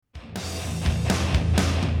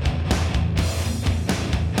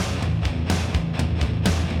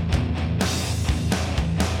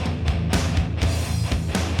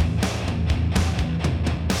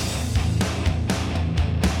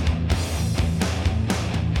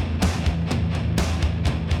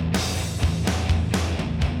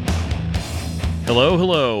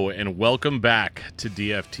Hello, and welcome back to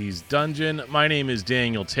DFT's Dungeon. My name is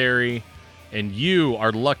Daniel Terry, and you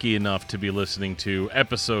are lucky enough to be listening to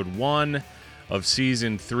episode 1 of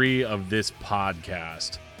season 3 of this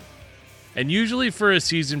podcast. And usually for a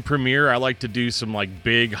season premiere, I like to do some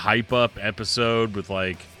big hype up episode with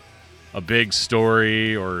a big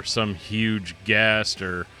story or some huge guest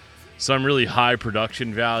or some really high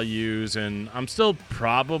production values, and I'm still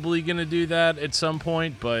probably going to do that at some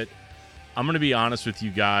point, but I'm going to be honest with you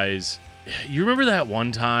guys. You remember that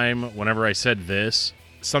one time whenever I said this?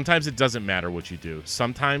 Sometimes it doesn't matter what you do.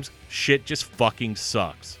 Sometimes shit just fucking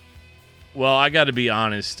sucks. Well, I got to be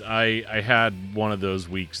honest. I had one of those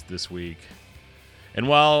weeks this week. And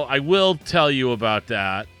while I will tell you about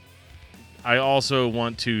that, I also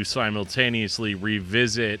want to simultaneously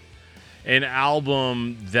revisit an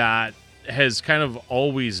album that has kind of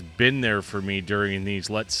always been there for me during these,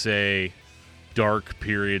 let's say, dark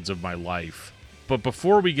periods of my life. But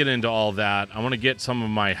before we get into all that, I want to get some of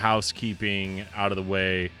my housekeeping out of the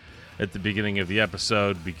way at the beginning of the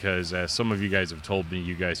episode, because as some of you guys have told me,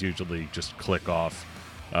 you guys usually just click off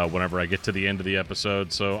whenever I get to the end of the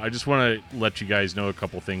episode. So I just want to let you guys know a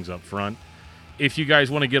couple things up front. If you guys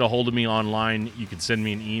want to get a hold of me online, you can send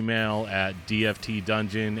me an email at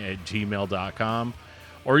dftdungeon@gmail.com,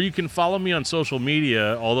 or you can follow me on social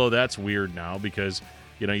media, although that's weird now because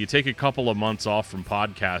you take a couple of months off from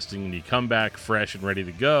podcasting and you come back fresh and ready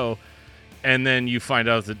to go, and then you find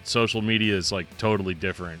out that social media is totally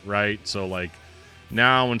different, right? So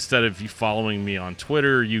now instead of you following me on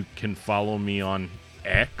Twitter, you can follow me on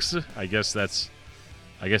X. I guess X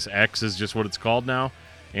is just what it's called now.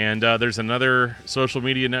 And there's another social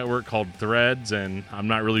media network called Threads, and I'm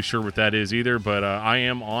not really sure what that is either, but I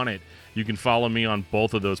am on it. You can follow me on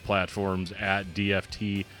both of those platforms at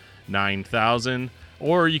DFT9000.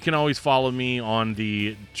 Or you can always follow me on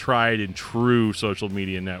the tried and true social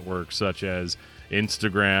media networks such as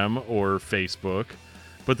Instagram or Facebook.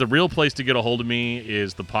 But the real place to get a hold of me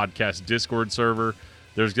is the podcast Discord server.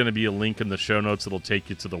 There's going to be a link in the show notes that'll take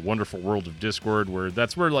you to the wonderful world of Discord, where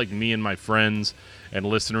me and my friends and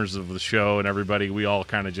listeners of the show and everybody, we all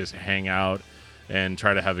kind of just hang out and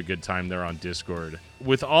try to have a good time there on Discord.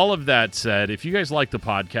 With all of that said, if you guys like the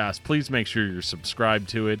podcast, please make sure you're subscribed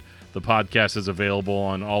to it. The podcast is available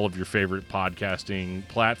on all of your favorite podcasting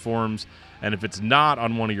platforms. And if it's not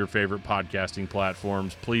on one of your favorite podcasting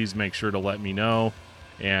platforms, please make sure to let me know,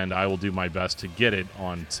 and I will do my best to get it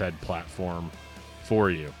on said platform for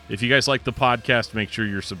you. If you guys like the podcast, make sure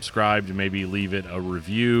you're subscribed and maybe leave it a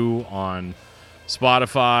review on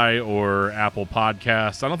Spotify or Apple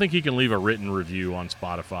Podcasts. I don't think you can leave a written review on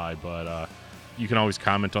Spotify, but you can always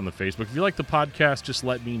comment on the Facebook. If you like the podcast, just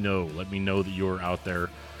let me know. Let me know that you're out there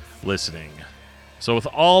listening. So with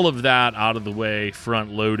all of that out of the way,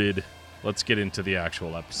 front loaded, let's get into the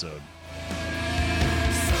actual episode.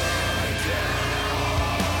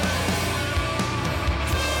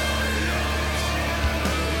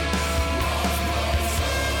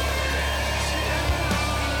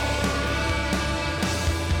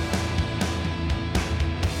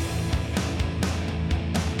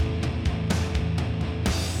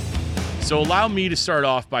 So allow me to start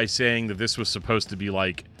off by saying that this was supposed to be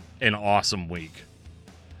an awesome week.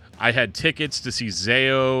 I had tickets to see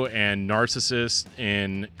Zayo and Narcissus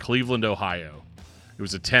in Cleveland, Ohio. It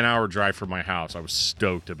was a 10-hour drive from my house. I was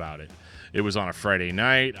stoked about it. It was on a Friday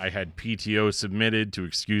night. I had PTO submitted to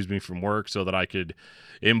excuse me from work so that I could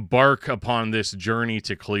embark upon this journey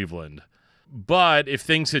to Cleveland. But if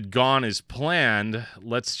things had gone as planned,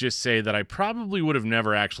 let's just say that I probably would have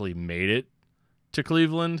never actually made it to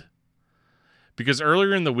Cleveland. Because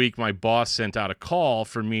earlier in the week, my boss sent out a call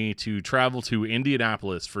for me to travel to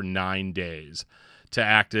Indianapolis for 9 days to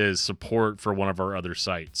act as support for one of our other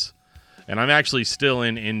sites. And I'm actually still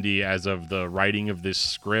in Indy as of the writing of this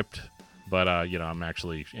script, but I'm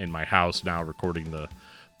actually in my house now recording the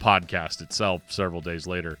podcast itself several days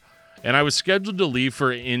later. And I was scheduled to leave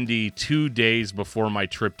for Indy 2 days before my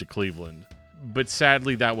trip to Cleveland. But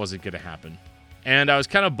sadly, that wasn't going to happen. And I was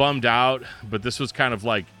kind of bummed out, but this was kind of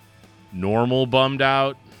normal bummed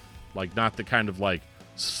out, not the kind of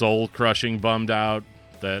soul-crushing bummed out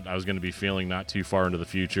that I was going to be feeling not too far into the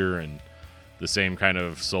future, and the same kind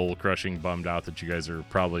of soul-crushing bummed out that you guys are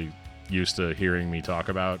probably used to hearing me talk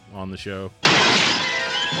about on the show.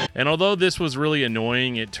 And although this was really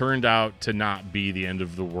annoying, it turned out to not be the end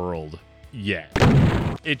of the world yet.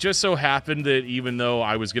 It just so happened that even though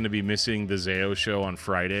I was going to be missing the Zayo show on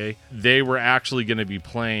Friday, they were actually going to be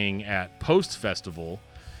playing at Post Festival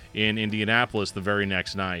in Indianapolis the very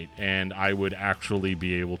next night, and I would actually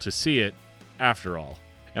be able to see it after all.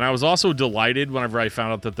 And I was also delighted whenever I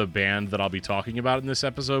found out that the band that I'll be talking about in this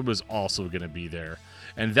episode was also going to be there.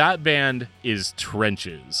 And that band is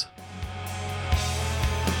Trenches.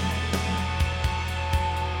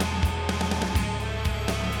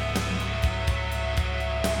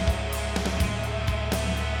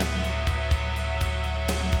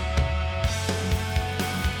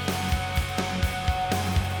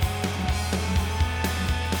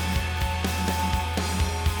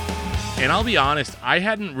 And I'll be honest, I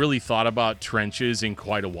hadn't really thought about Trenches in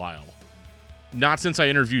quite a while. Not since I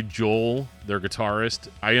interviewed Joel, their guitarist.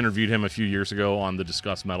 I interviewed him a few years ago on the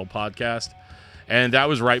Discuss Metal podcast. And that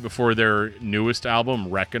was right before their newest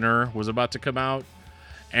album, Reckoner, was about to come out.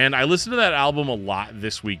 And I listened to that album a lot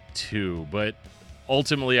this week too. But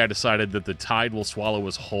ultimately I decided that The Tide Will Swallow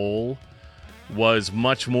Us Whole was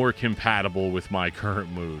much more compatible with my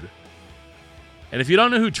current mood. And if you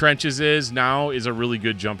don't know who Trenches is, now is a really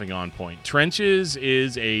good jumping on point. Trenches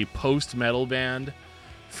is a post-metal band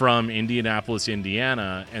from Indianapolis,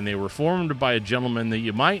 Indiana, and they were formed by a gentleman that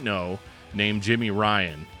you might know named Jimmy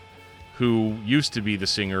Ryan, who used to be the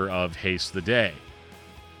singer of Haste the Day.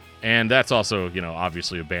 And that's also,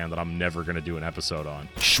 obviously a band that I'm never going to do an episode on.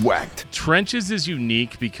 Schwacked. Trenches is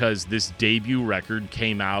unique because this debut record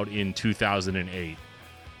came out in 2008.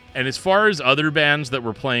 And as far as other bands that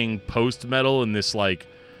were playing post-metal in this,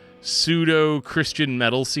 pseudo-Christian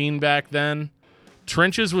metal scene back then,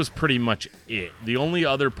 Trenches was pretty much it. The only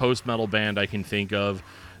other post-metal band I can think of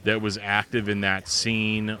that was active in that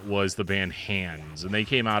scene was the band Hands, and they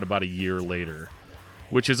came out about a year later,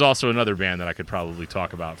 which is also another band that I could probably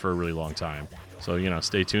talk about for a really long time. So,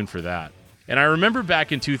 stay tuned for that. And I remember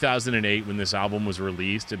back in 2008 when this album was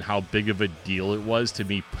released and how big of a deal it was to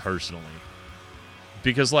me personally.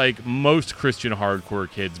 Because like most Christian hardcore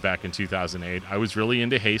kids back in 2008, I was really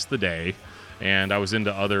into Haste the Day, and I was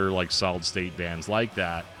into other solid state bands like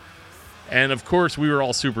that. And of course, we were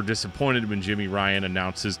all super disappointed when Jimmy Ryan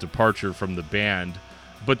announced his departure from the band.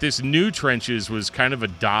 But this new Trenches was kind of a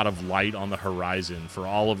dot of light on the horizon for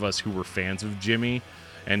all of us who were fans of Jimmy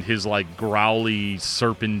and his growly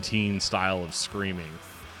serpentine style of screaming.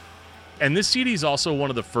 And this CD is also one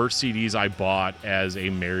of the first CDs I bought as a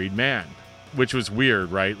married man. Which was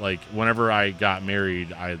weird, right? Whenever I got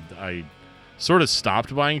married, I sort of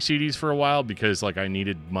stopped buying CDs for a while because I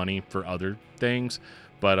needed money for other things.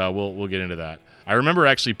 But we'll get into that. I remember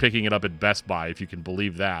actually picking it up at Best Buy, if you can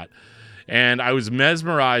believe that. And I was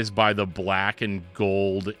mesmerized by the black and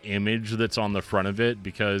gold image that's on the front of it,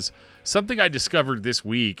 because something I discovered this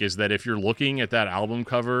week is that if you're looking at that album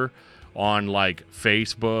cover on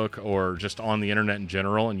Facebook or just on the internet in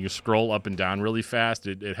general, and you scroll up and down really fast,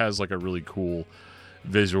 it has a really cool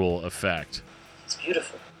visual effect. It's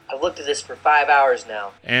beautiful. I've looked at this for 5 hours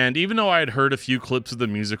now. And even though I had heard a few clips of the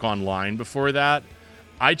music online before that,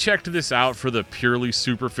 I checked this out for the purely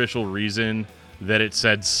superficial reason that it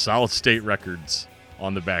said Solid State Records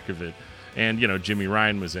on the back of it. And, Jimmy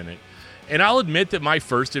Ryan was in it. And I'll admit that my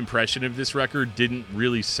first impression of this record didn't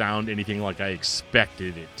really sound anything like I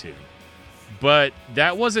expected it to. But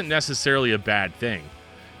that wasn't necessarily a bad thing,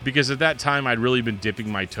 because at that time I'd really been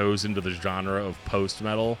dipping my toes into the genre of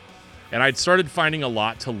post-metal, and I'd started finding a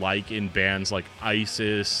lot to like in bands like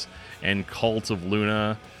ISIS and Cult of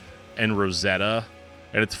Luna and Rosetta.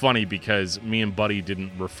 And it's funny because me and Buddy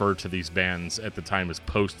didn't refer to these bands at the time as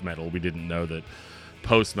post-metal. We didn't know that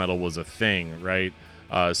post-metal was a thing, right?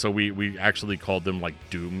 So we actually called them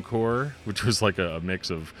doomcore, which was a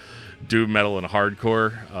mix of doom metal and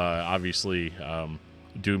hardcore. Obviously,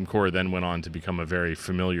 doomcore then went on to become a very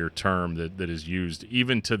familiar term that is used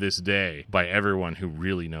even to this day by everyone who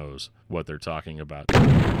really knows what they're talking about.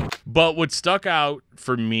 But what stuck out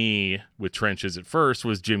for me with Trenches at first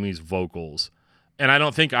was Jimmy's vocals. And I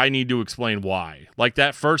don't think I need to explain why.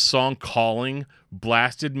 That first song, Calling,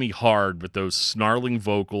 blasted me hard with those snarling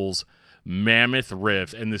vocals, mammoth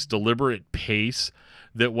riff, and this deliberate pace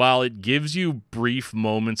that, while it gives you brief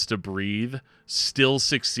moments to breathe, still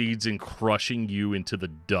succeeds in crushing you into the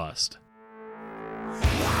dust.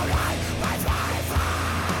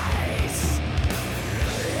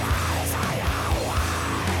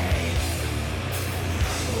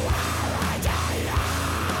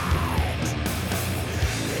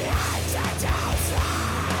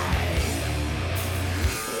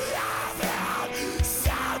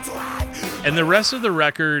 And the rest of the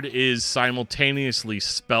record is simultaneously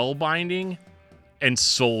spellbinding and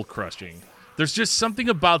soul-crushing. There's just something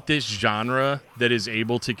about this genre that is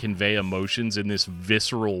able to convey emotions in this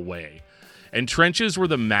visceral way. And Trenches were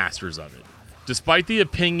the masters of it. Despite the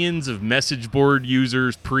opinions of message board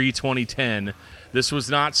users pre-2010, this was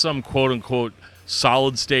not some quote-unquote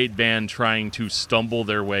solid state band trying to stumble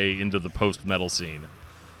their way into the post-metal scene.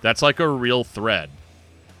 That's like a real thread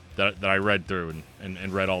that I read through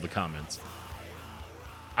and read all the comments.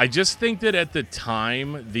 I just think that at the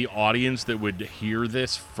time, the audience that would hear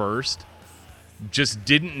this first just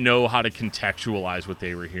didn't know how to contextualize what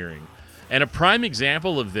they were hearing. And a prime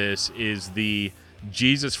example of this is the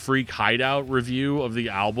Jesus Freak Hideout review of the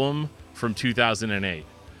album from 2008.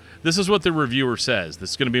 This is what the reviewer says.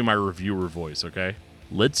 This is going to be my reviewer voice, okay?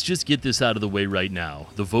 Let's just get this out of the way right now.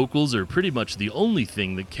 The vocals are pretty much the only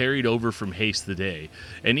thing that carried over from Haste the Day.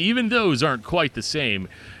 And even those aren't quite the same.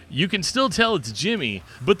 You can still tell it's Jimmy,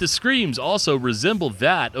 but the screams also resemble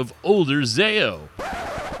that of older Zayo.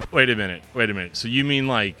 Wait a minute. So you mean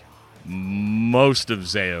like most of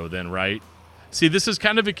Zayo then, right? See, this is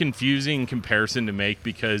kind of a confusing comparison to make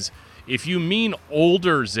because if you mean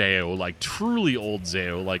older Zayo, like truly old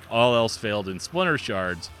Zayo, like All Else Failed in Splinter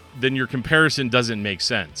Shards, then your comparison doesn't make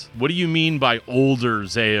sense. What do you mean by older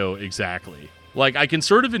Zayo exactly? Like, I can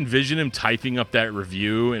sort of envision him typing up that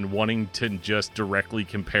review and wanting to just directly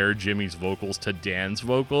compare Jimmy's vocals to Dan's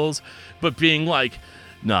vocals, but being like,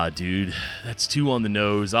 nah, dude, that's too on the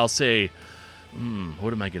nose. I'll say,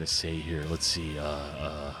 what am I going to say here? Let's see.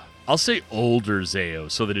 I'll say older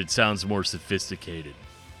Zayo so that it sounds more sophisticated.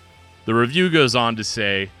 The review goes on to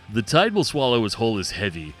say, the Tide Will Swallow Us Whole is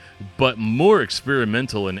heavy, but more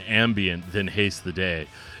experimental and ambient than Haste the Day,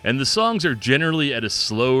 and the songs are generally at a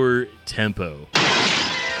slower tempo.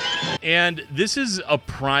 And this is a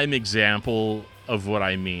prime example of what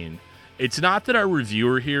I mean. It's not that our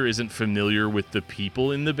reviewer here isn't familiar with the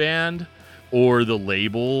people in the band, or the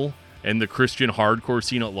label, and the Christian hardcore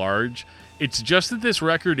scene at large. It's just that this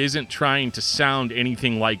record isn't trying to sound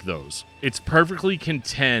anything like those. It's perfectly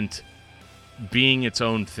content being its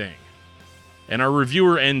own thing. And our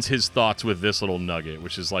reviewer ends his thoughts with this little nugget,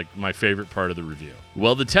 which is like my favorite part of the review.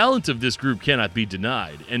 Well, the talent of this group cannot be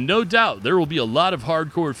denied, and no doubt there will be a lot of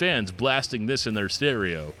hardcore fans blasting this in their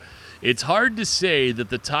stereo. It's hard to say that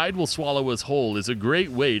The Tide Will Swallow Us Whole is a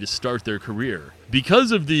great way to start their career.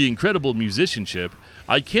 Because of the incredible musicianship,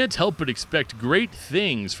 I can't help but expect great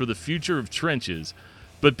things for the future of Trenches,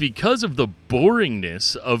 but because of the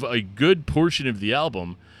boringness of a good portion of the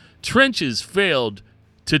album, Trenches failed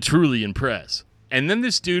to truly impress. And then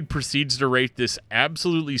this dude proceeds to rate this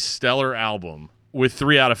absolutely stellar album with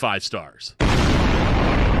 3 out of 5 stars.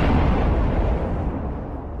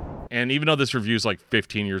 And even though this review is like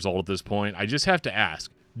 15 years old at this point, I just have to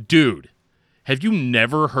ask, dude, have you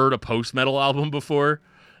never heard a post-metal album before?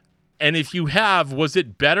 And if you have, was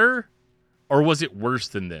it better or was it worse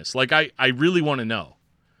than this? Like, I really want to know.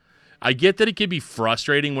 I get that it can be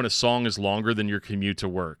frustrating when a song is longer than your commute to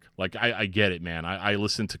work. Like, I get it, man. I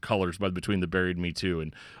listened to Colors by Between the Buried and Me Too,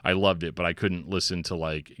 and I loved it, but I couldn't listen to,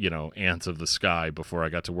 like, Ants of the Sky before I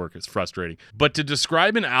got to work. It's frustrating. But to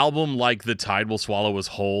describe an album like The Tide Will Swallow Us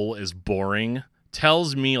Whole as boring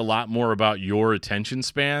tells me a lot more about your attention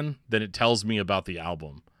span than it tells me about the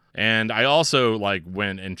album. And I also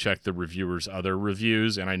went and checked the reviewer's other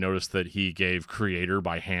reviews, and I noticed that he gave Creator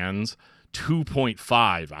by Hands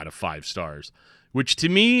 2.5 out of 5 stars, which to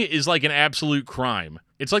me is like an absolute crime.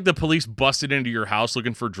 It's like the police busted into your house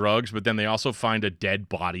looking for drugs, but then they also find a dead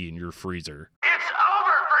body in your freezer. It's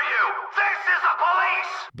over for you! This is the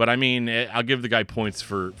police! But I mean, I'll give the guy points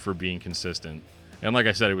for being consistent. And like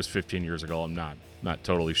I said, it was 15 years ago. I'm not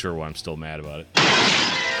totally sure why I'm still mad about it.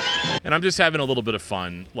 And I'm just having a little bit of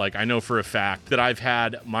fun. Like, I know for a fact that I've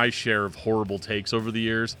had my share of horrible takes over the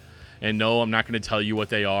years. And no, I'm not going to tell you what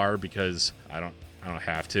they are because I don't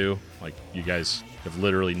have to. Like, you guys have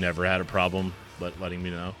literally never had a problem letting me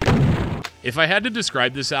know. If I had to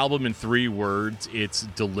describe this album in 3 words, it's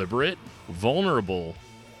deliberate, vulnerable,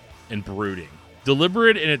 and brooding.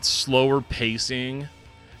 Deliberate in its slower pacing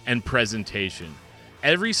and presentation.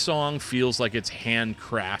 Every song feels like it's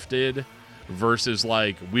handcrafted versus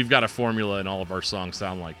like we've got a formula and all of our songs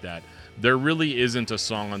sound like that. There really isn't a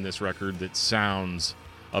song on this record that sounds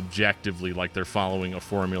objectively like they're following a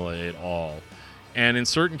formula at all. And in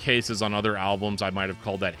certain cases on other albums, I might have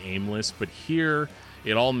called that aimless, but here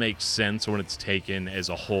it all makes sense when it's taken as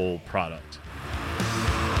a whole product.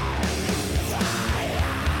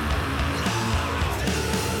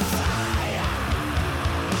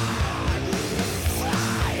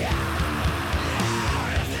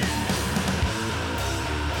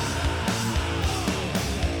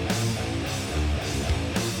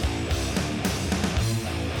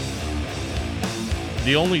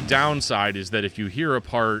 The only downside is that if you hear a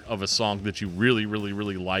part of a song that you really, really,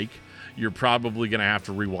 really like, you're probably going to have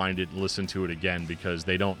to rewind it and listen to it again because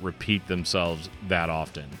they don't repeat themselves that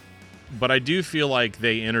often. but I do feel like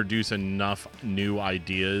they introduce enough new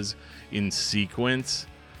ideas in sequence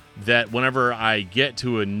that whenever I get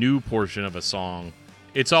to a new portion of a song,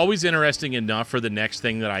 it's always interesting enough for the next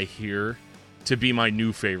thing that I hear to be my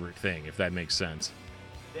new favorite thing, if that makes sense.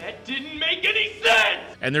 That didn't make any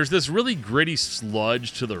sense! And there's this really gritty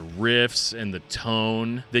sludge to the riffs and the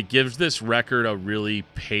tone that gives this record a really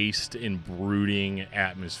paced and brooding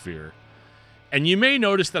atmosphere. And you may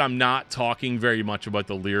notice that I'm not talking very much about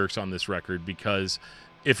the lyrics on this record because,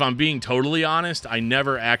 if I'm being totally honest, I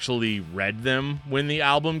never actually read them when the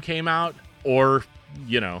album came out, or,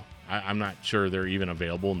 I'm not sure they're even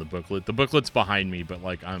available in the booklet. The booklet's behind me, but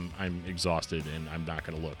I'm exhausted and I'm not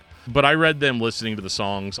going to look. But I read them listening to the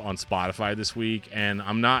songs on Spotify this week, and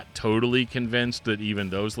I'm not totally convinced that even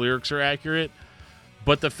those lyrics are accurate.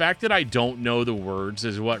 But the fact that I don't know the words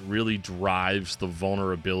is what really drives the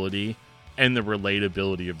vulnerability and the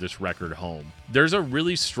relatability of this record home. There's a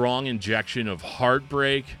really strong injection of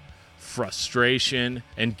heartbreak, frustration,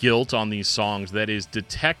 and guilt on these songs that is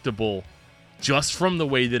detectable just from the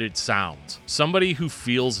way that it sounds. Somebody who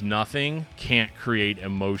feels nothing can't create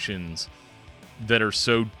emotions that are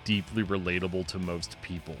so deeply relatable to most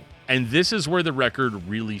people. And this is where the record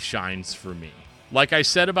really shines for me. Like I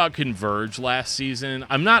said about Converge last season,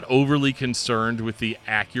 I'm not overly concerned with the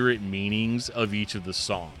accurate meanings of each of the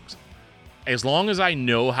songs. As long as I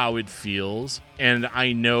know how it feels and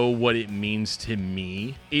I know what it means to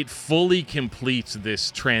me, it fully completes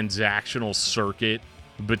this transactional circuit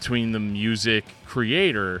between the music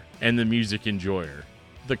creator and the music enjoyer.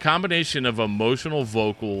 The combination of emotional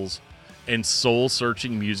vocals and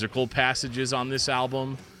soul-searching musical passages on this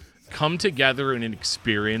album come together in an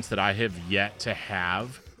experience that I have yet to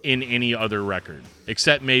have in any other record,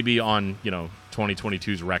 except maybe on,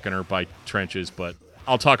 2022's Reckoner by Trenches, but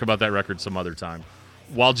I'll talk about that record some other time.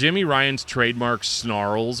 While Jimmy Ryan's trademark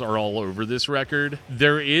snarls are all over this record,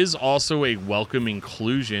 there is also a welcome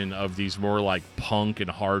inclusion of these more like punk and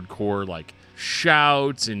hardcore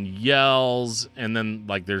shouts and yells, and then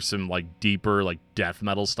there's some deeper death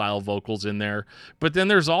metal style vocals in there. But then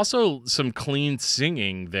there's also some clean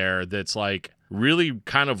singing there that's really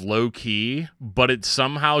kind of low key, but it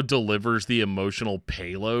somehow delivers the emotional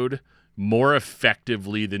payload more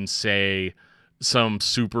effectively than, say, some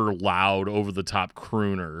super loud over the top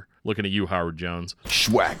crooner. Looking at you, Howard Jones.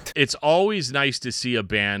 Schwacked. It's always nice to see a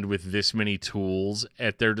band with this many tools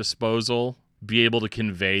at their disposal be able to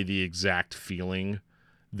convey the exact feeling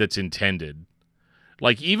that's intended.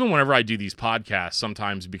 Even whenever I do these podcasts,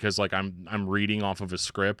 sometimes because I'm reading off of a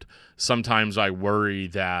script, sometimes I worry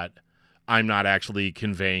that I'm not actually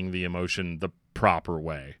conveying the emotion the proper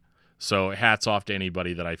way. So hats off to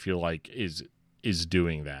anybody that I feel like is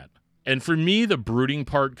doing that. And for me, the brooding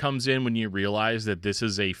part comes in when you realize that this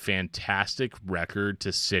is a fantastic record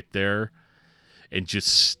to sit there and just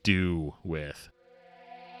stew with.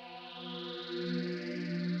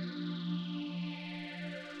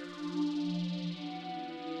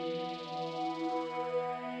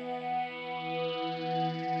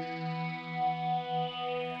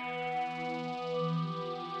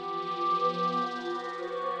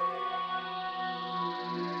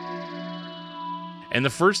 And the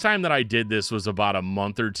first time that I did this was about a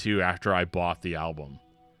month or two after I bought the album.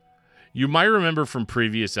 You might remember from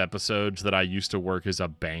previous episodes that I used to work as a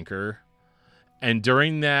banker. And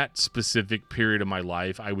during that specific period of my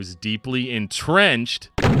life, I was deeply entrenched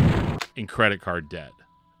in credit card debt.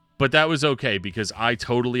 But that was okay because I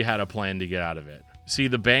totally had a plan to get out of it. See,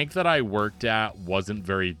 the bank that I worked at wasn't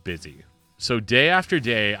very busy. So day after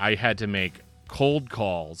day, I had to make cold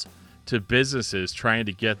calls to businesses trying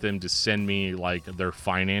to get them to send me their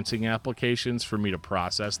financing applications for me to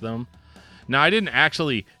process them. Now, I didn't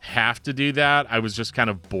actually have to do that. I was just kind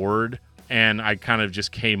of bored, and I kind of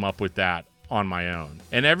just came up with that on my own.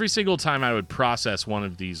 And every single time I would process one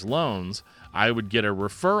of these loans, I would get a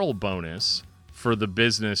referral bonus for the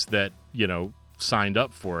business that, signed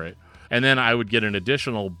up for it. And then I would get an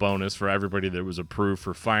additional bonus for everybody that was approved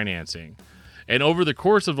for financing. And over the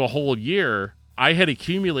course of a whole year, I had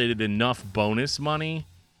accumulated enough bonus money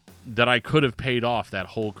that I could have paid off that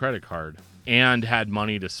whole credit card and had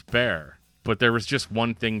money to spare. But there was just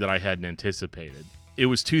one thing that I hadn't anticipated. It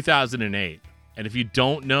was 2008. And if you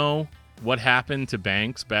don't know what happened to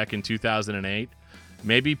banks back in 2008,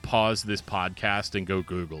 maybe pause this podcast and go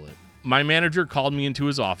Google it. My manager called me into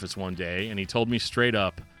his office one day and he told me straight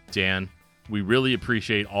up, Dan, we really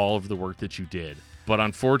appreciate all of the work that you did. But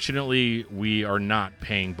unfortunately, we are not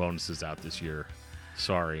paying bonuses out this year.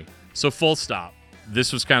 Sorry. So full stop.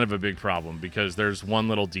 This was kind of a big problem because there's one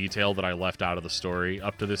little detail that I left out of the story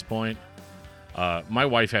up to this point. My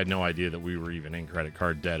wife had no idea that we were even in credit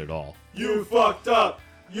card debt at all. You fucked up.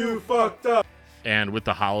 You fucked up. And with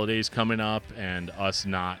the holidays coming up and us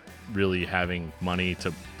not really having money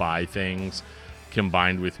to buy things,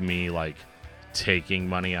 combined with me like taking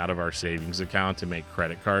money out of our savings account to make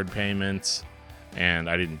credit card payments, and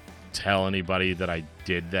I didn't tell anybody that I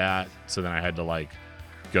did that, so then I had to like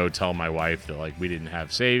go tell my wife that like we didn't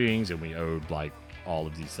have savings and we owed like all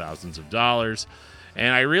of these thousands of dollars.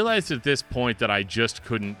 And I realized at this point that I just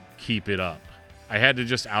couldn't keep it up. I had to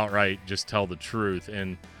just outright just tell the truth.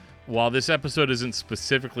 And while this episode isn't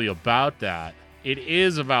specifically about that, it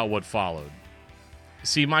is about what followed.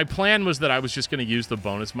 See, my plan was that I was just going to use the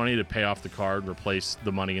bonus money to pay off the card, replace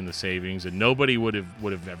the money in the savings, and nobody would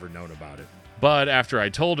have ever known about it. But after I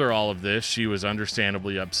told her all of this, she was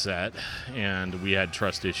understandably upset, and we had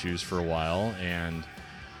trust issues for a while, and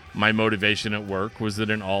my motivation at work was at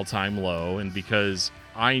an all-time low, and because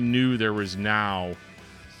I knew there was now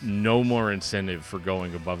no more incentive for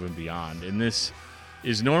going above and beyond. And this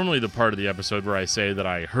is normally the part of the episode where I say that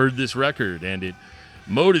I heard this record and it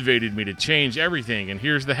motivated me to change everything, and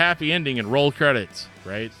here's the happy ending and roll credits,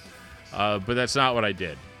 right? But that's not what I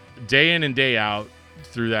did. Day in and day out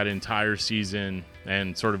through that entire season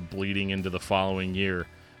and sort of bleeding into the following year,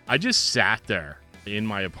 I just sat there in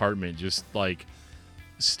my apartment just like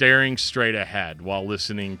staring straight ahead while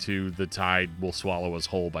listening to The Tide Will Swallow Us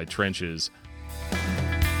Whole by Trenches.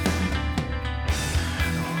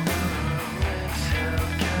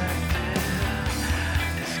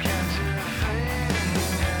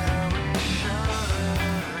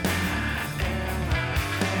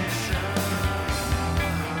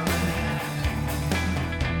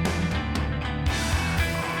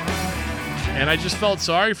 And I just felt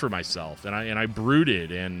sorry for myself, and I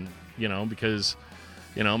brooded, and because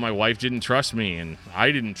my wife didn't trust me, and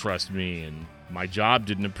I didn't trust me, and my job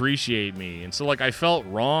didn't appreciate me, and so like I felt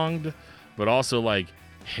wronged, but also like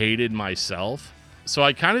hated myself. So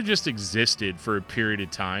I kind of just existed for a period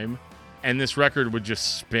of time, and this record would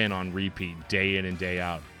just spin on repeat day in and day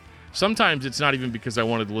out. Sometimes it's not even because I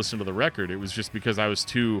wanted to listen to the record; it was just because I was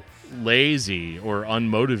too lazy or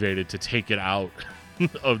unmotivated to take it out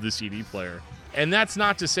of the CD player. And that's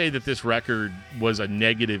not to say that this record was a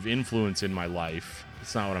negative influence in my life.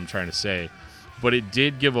 That's not what I'm trying to say. But it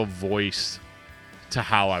did give a voice to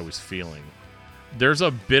how I was feeling. There's a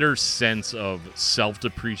bitter sense of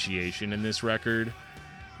self-depreciation in this record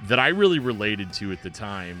that I really related to at the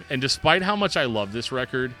time. And despite how much I love this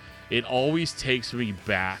record, it always takes me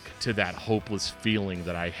back to that hopeless feeling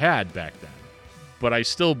that I had back then. But I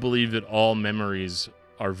still believe that all memories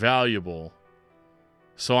are valuable.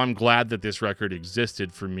 So I'm glad that this record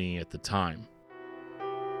existed for me at the time.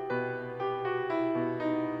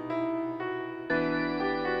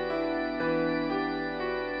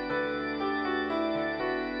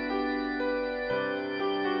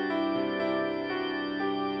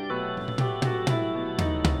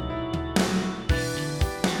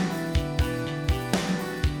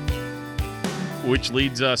 Which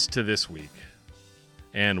leads us to this week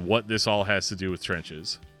and what this all has to do with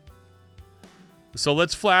Trenches. So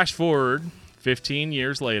let's flash forward 15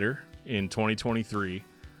 years later in 2023.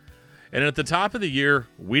 And at the top of the year,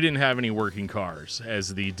 we didn't have any working cars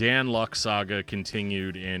as the Dan Luck saga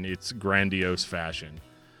continued in its grandiose fashion.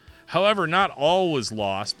 However, not all was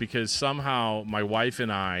lost because somehow my wife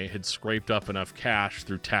and I had scraped up enough cash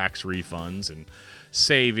through tax refunds and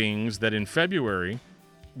savings that in February,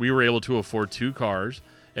 we were able to afford 2 cars,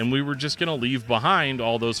 and we were just going to leave behind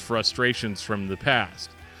all those frustrations from the past.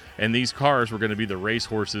 And these cars were going to be the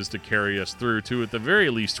racehorses to carry us through to, at the very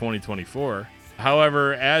least, 2024.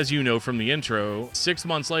 However, as you know from the intro, 6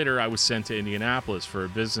 months later, I was sent to Indianapolis for a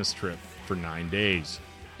business trip for 9 days.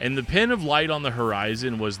 And the pin of light on the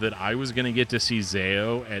horizon was that I was going to get to see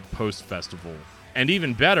Zayo at Post Festival. And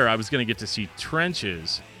even better, I was going to get to see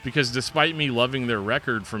Trenches, because despite me loving their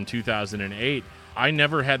record from 2008, I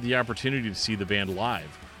never had the opportunity to see the band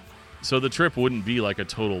live. So the trip wouldn't be like a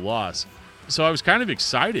total loss. So I was kind of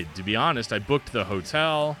excited, to be honest. I booked the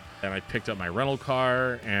hotel, and I picked up my rental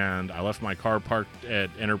car, and I left my car parked at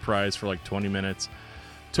Enterprise for like 20 minutes.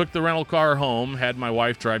 Took the rental car home, had my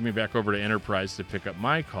wife drive me back over to Enterprise to pick up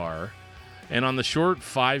my car. And on the short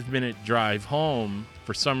 5-minute drive home,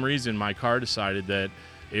 for some reason, my car decided that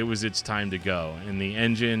it was its time to go. And the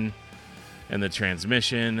engine and the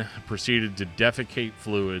transmission proceeded to defecate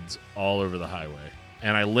fluids all over the highway.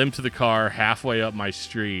 And I limped the car halfway up my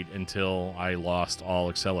street until I lost all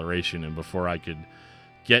acceleration. And before I could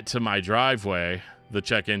get to my driveway, the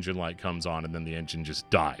check engine light comes on, and then the engine just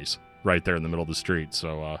dies right there in the middle of the street.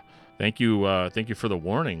 So thank you for the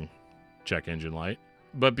warning, check engine light.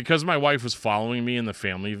 But because my wife was following me in the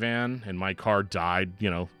family van and my car died,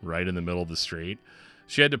 right in the middle of the street,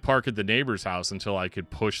 she had to park at the neighbor's house until I could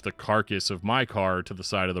push the carcass of my car to the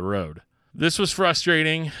side of the road. This was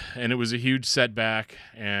frustrating, and it was a huge setback,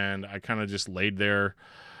 and I kind of just laid there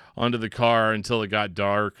under the car until it got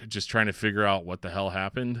dark, just trying to figure out what the hell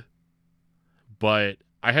happened. But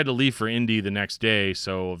I had to leave for Indy the next day,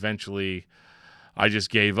 so eventually I just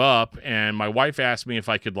gave up, and my wife asked me if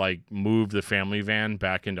I could move the family van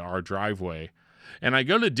back into our driveway. And I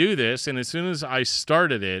go to do this, and as soon as I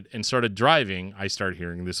started it and started driving, I started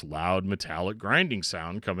hearing this loud metallic grinding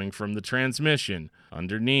sound coming from the transmission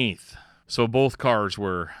underneath. So both cars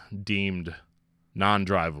were deemed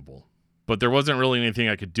non-drivable. But there wasn't really anything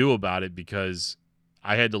I could do about it because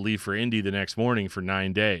I had to leave for Indy the next morning for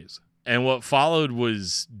 9 days. And what followed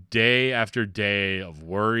was day after day of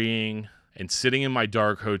worrying and sitting in my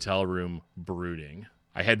dark hotel room brooding.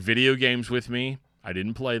 I had video games with me. I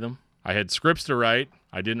didn't play them. I had scripts to write.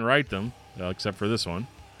 I didn't write them, except for this one.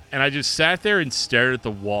 And I just sat there and stared at the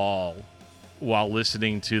wall while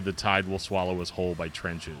listening to The Tide Will Swallow Us Whole by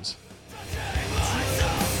Trenches.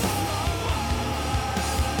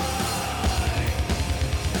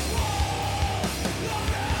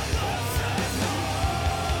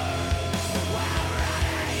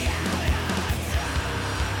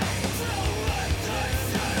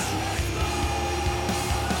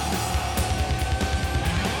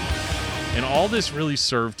 And all this really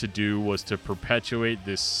served to do was to perpetuate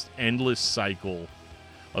this endless cycle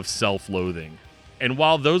of self-loathing. And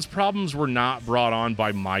while those problems were not brought on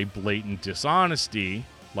by my blatant dishonesty,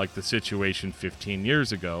 like the situation 15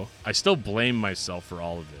 years ago, I still blame myself for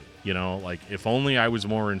all of it. If only I was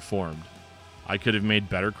more informed, I could have made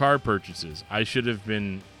better car purchases. I should have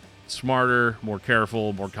been smarter, more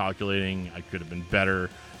careful, more calculating. I could have been better,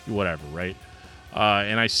 whatever, right?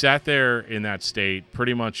 And I sat there in that state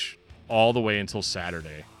pretty much all the way until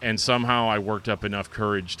Saturday. And somehow I worked up enough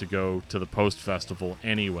courage to go to the Post Festival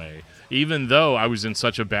anyway. Even though I was in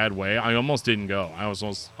such a bad way, I almost didn't go. I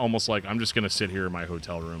was almost like, I'm just going to sit here in my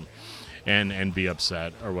hotel room and be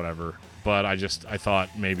upset or whatever. But I thought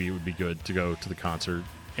maybe it would be good to go to the concert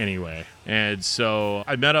anyway. And so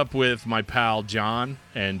I met up with my pal John,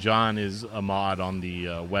 and John is a mod on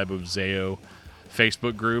the Web of Zayo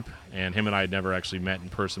Facebook group, and him and I had never actually met in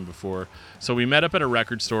person before. So we met up at a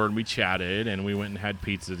record store and we chatted, and we went and had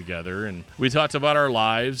pizza together, and we talked about our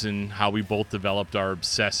lives and how we both developed our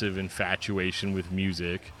obsessive infatuation with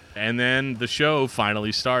music. And then the show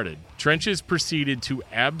finally started. Trenches proceeded to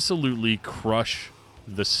absolutely crush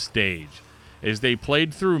the stage as they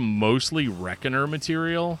played through mostly Reckoner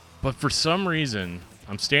material, but for some reason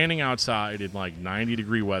I'm standing outside in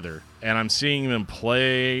 90-degree weather, and I'm seeing them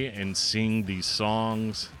play and sing these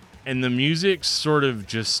songs, and the music sort of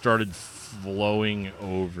just started flowing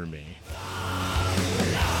over me.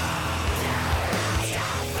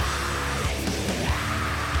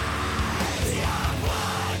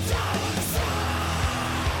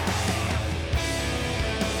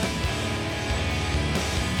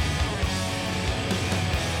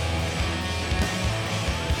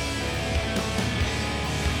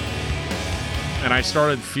 And I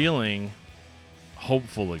started feeling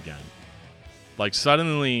hopeful again.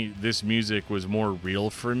 Suddenly this music was more real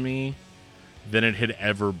for me than it had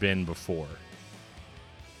ever been before.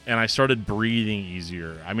 And I started breathing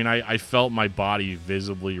easier. I mean, I felt my body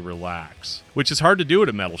visibly relax, which is hard to do at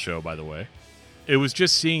a metal show, by the way. It was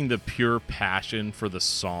just seeing the pure passion for the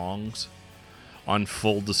songs on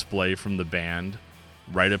full display from the band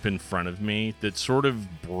right up in front of me that sort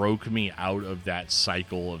of broke me out of that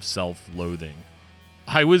cycle of self-loathing.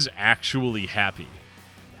 I was actually happy,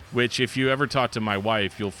 which if you ever talk to my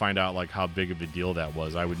wife, you'll find out how big of a deal that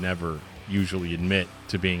was. I would never usually admit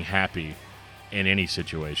to being happy in any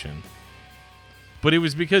situation. But it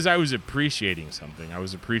was because I was appreciating something. I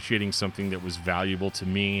was appreciating something that was valuable to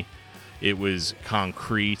me. It was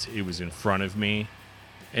concrete. It was in front of me.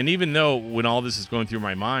 And even though when all this is going through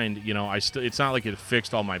my mind, it's not like it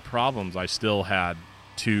fixed all my problems. I still had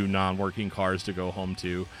 2 non-working cars to go home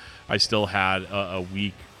to. I still had a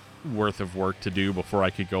week worth of work to do before I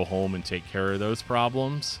could go home and take care of those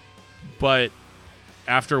problems. But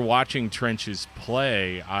after watching Trenches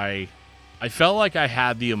play, I felt like I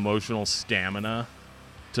had the emotional stamina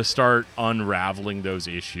to start unraveling those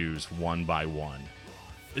issues one by one.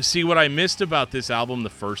 See, what I missed about this album the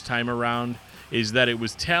first time around is that it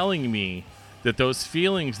was telling me that those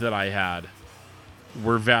feelings that I had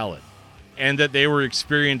were valid, and that they were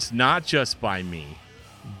experienced not just by me,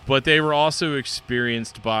 but they were also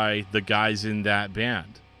experienced by the guys in that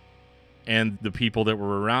band. and the people that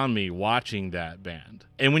were around me watching that band.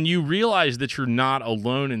 And when you realize that you're not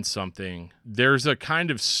alone in something, there's a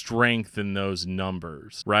kind of strength in those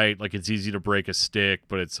numbers, right? Like it's easy to break a stick,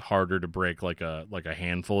 but it's harder to break like a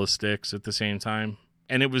handful of sticks at the same time.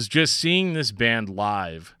 And it was just seeing this band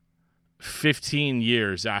live 15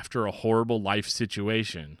 years after a horrible life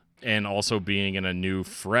situation and also being in a new,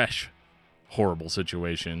 fresh, horrible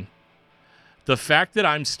situation. The fact that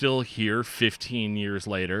I'm still here 15 years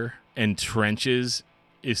later and Trenches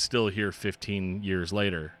is still here 15 years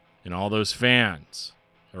later and all those fans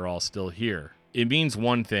are all still here, it means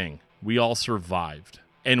one thing. We all survived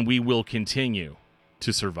and we will continue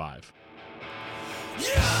to survive.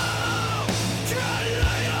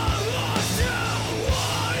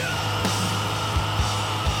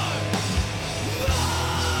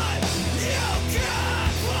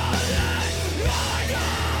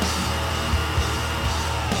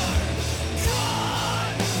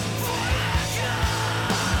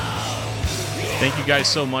 Thank you guys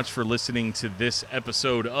so much for listening to this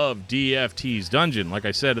episode of DFT's Dungeon. Like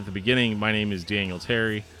I said at the beginning, my name is Daniel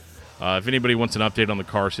Terry. If anybody wants an update on the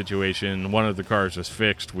car situation, one of the cars is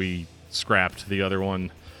fixed. We scrapped the other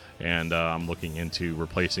one, and I'm looking into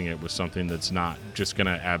replacing it with something that's not just going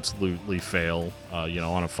to absolutely fail, on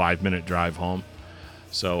a 5-minute drive home.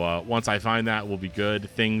 So once I find that, we'll be good.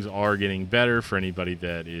 Things are getting better for anybody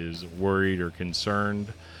that is worried or concerned.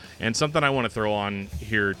 And something I want to throw on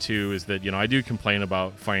here, too, is that, I do complain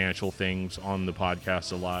about financial things on the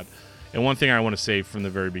podcast a lot. And one thing I want to say from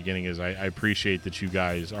the very beginning is I appreciate that you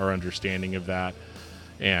guys are understanding of that.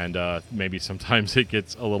 And maybe sometimes it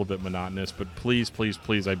gets a little bit monotonous. But please, please,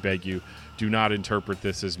 please, I beg you, do not interpret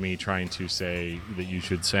this as me trying to say that you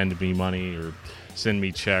should send me money or send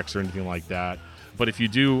me checks or anything like that. But if you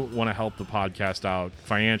do want to help the podcast out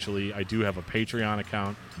financially, I do have a Patreon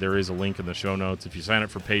account. There is a link in the show notes. If you sign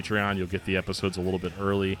up for Patreon, you'll get the episodes a little bit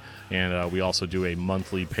early. And we also do a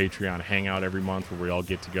monthly Patreon hangout every month where we all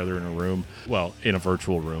get together in a room, in a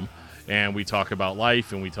virtual room. And we talk about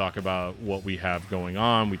life and we talk about what we have going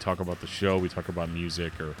on. We talk about the show. We talk about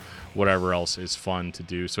music or whatever else is fun to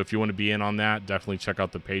do. So if you want to be in on that, definitely check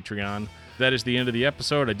out the Patreon. That is the end of the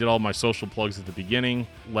episode. I did all my social plugs at the beginning.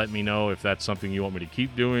 Let me know if that's something you want me to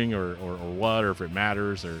keep doing or what, or if it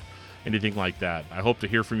matters or anything like that. I hope to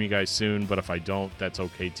hear from you guys soon, but if I don't, that's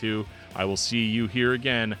okay too. I will see you here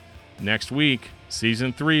again next week.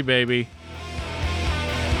 Season 3, baby.